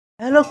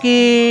Hello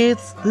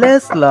kids,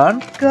 let's learn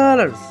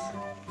colors.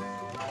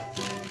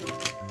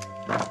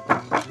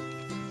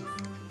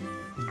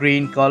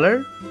 Green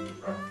color,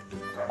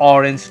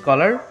 orange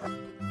color,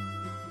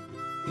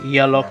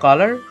 yellow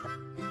color,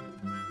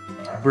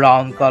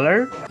 brown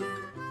color,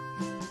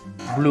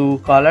 blue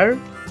color,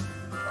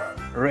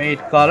 red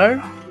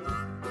color,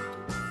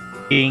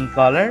 pink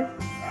color,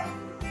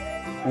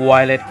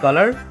 violet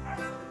color,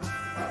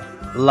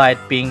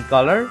 light pink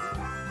color,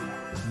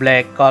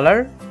 black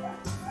color,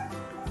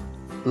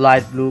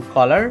 light blue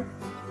color,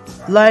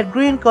 light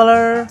green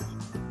color,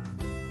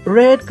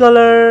 red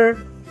color.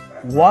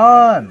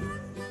 One,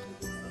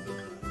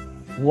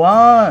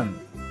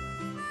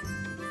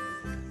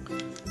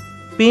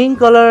 pink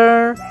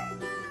color.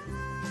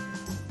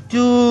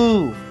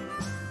 Two,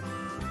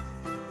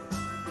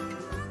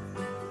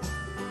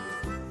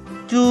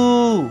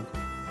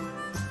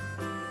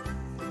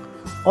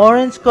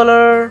 orange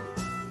color.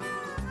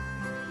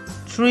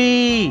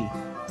 Three,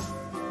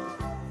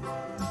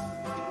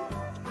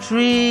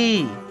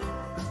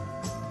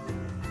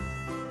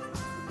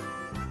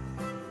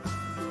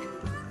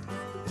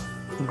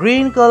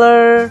 green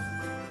color.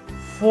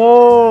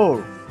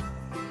 Four,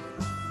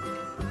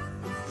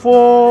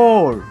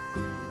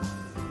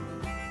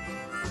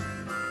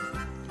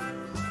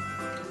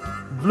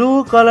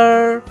 blue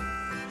color.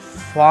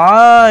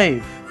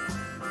 Five,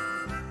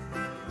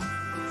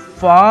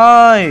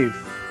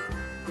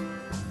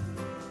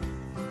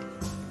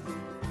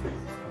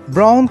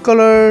 brown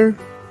color.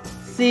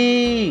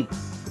 Six,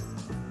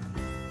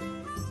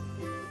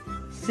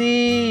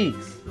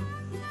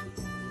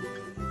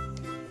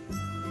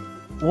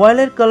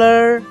 violet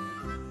color.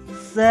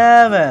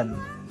 Seven,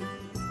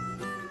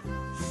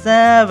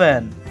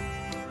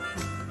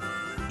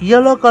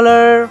 yellow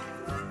color.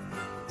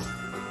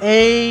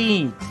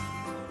 Eight,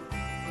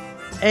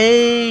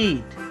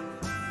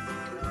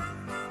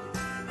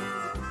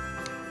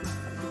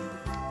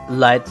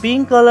 light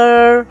pink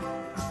color.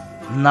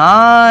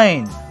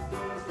 Nine,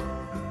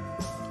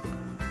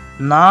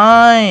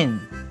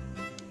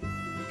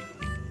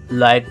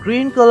 light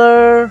green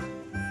color.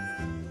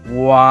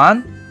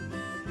 1,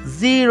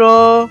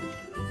 0,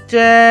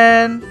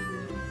 10,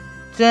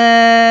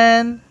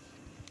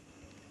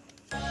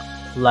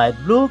 light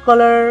blue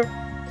color.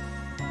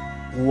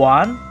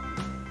 1,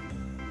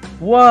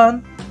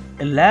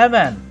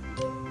 11,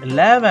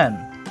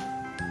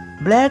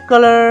 black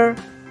color.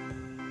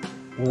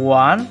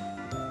 1,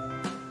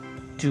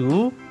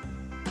 2,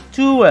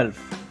 12,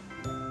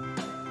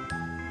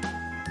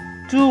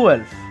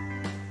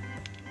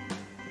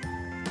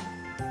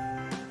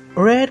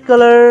 red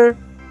color.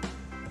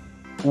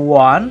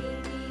 1,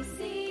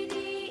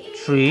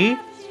 3,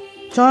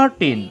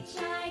 13,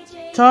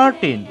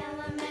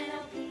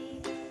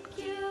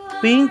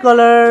 pink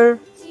color.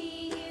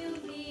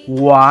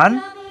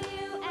 1,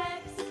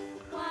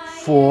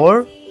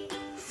 4,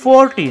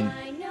 14,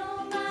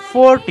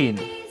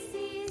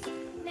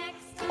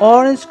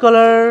 orange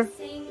color.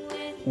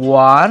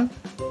 1,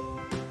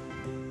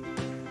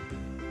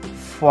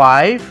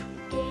 5,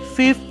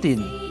 15,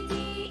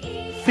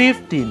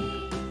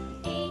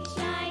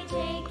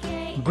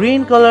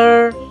 green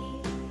color.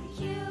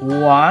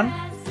 1,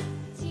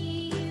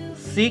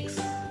 6,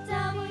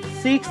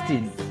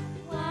 16,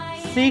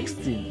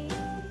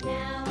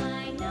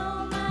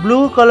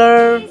 blue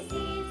color.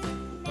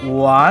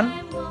 1,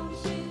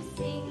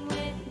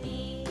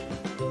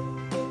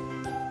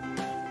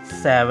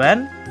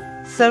 7,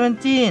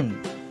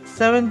 17,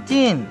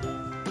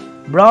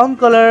 brown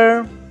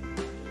color.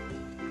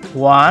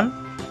 1,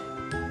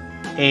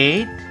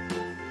 8,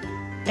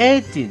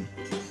 18,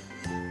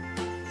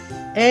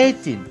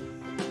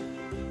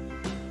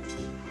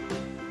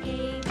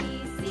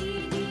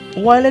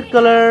 violet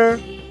color.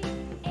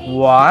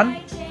 1,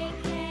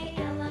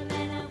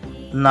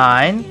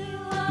 9,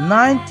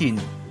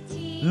 19,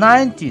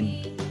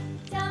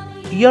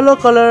 yellow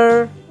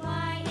color.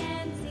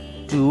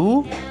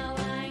 2,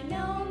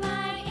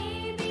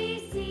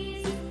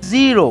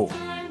 0,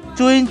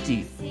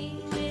 20,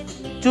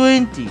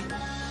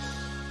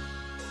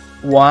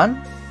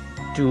 1,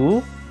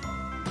 2,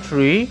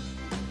 3,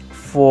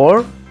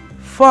 4,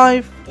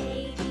 5,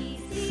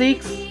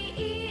 6,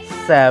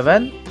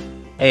 7,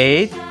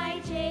 8,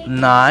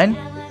 9,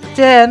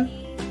 10,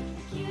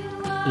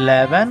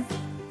 11,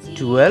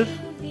 12,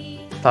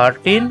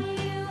 13,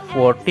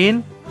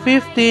 14,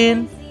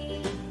 15,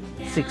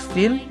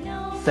 16,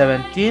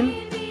 17,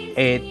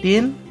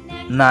 18,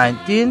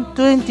 19,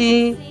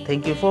 20.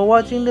 Thank you for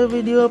watching the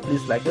video.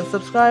 Please like and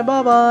subscribe.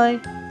 Bye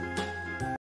bye.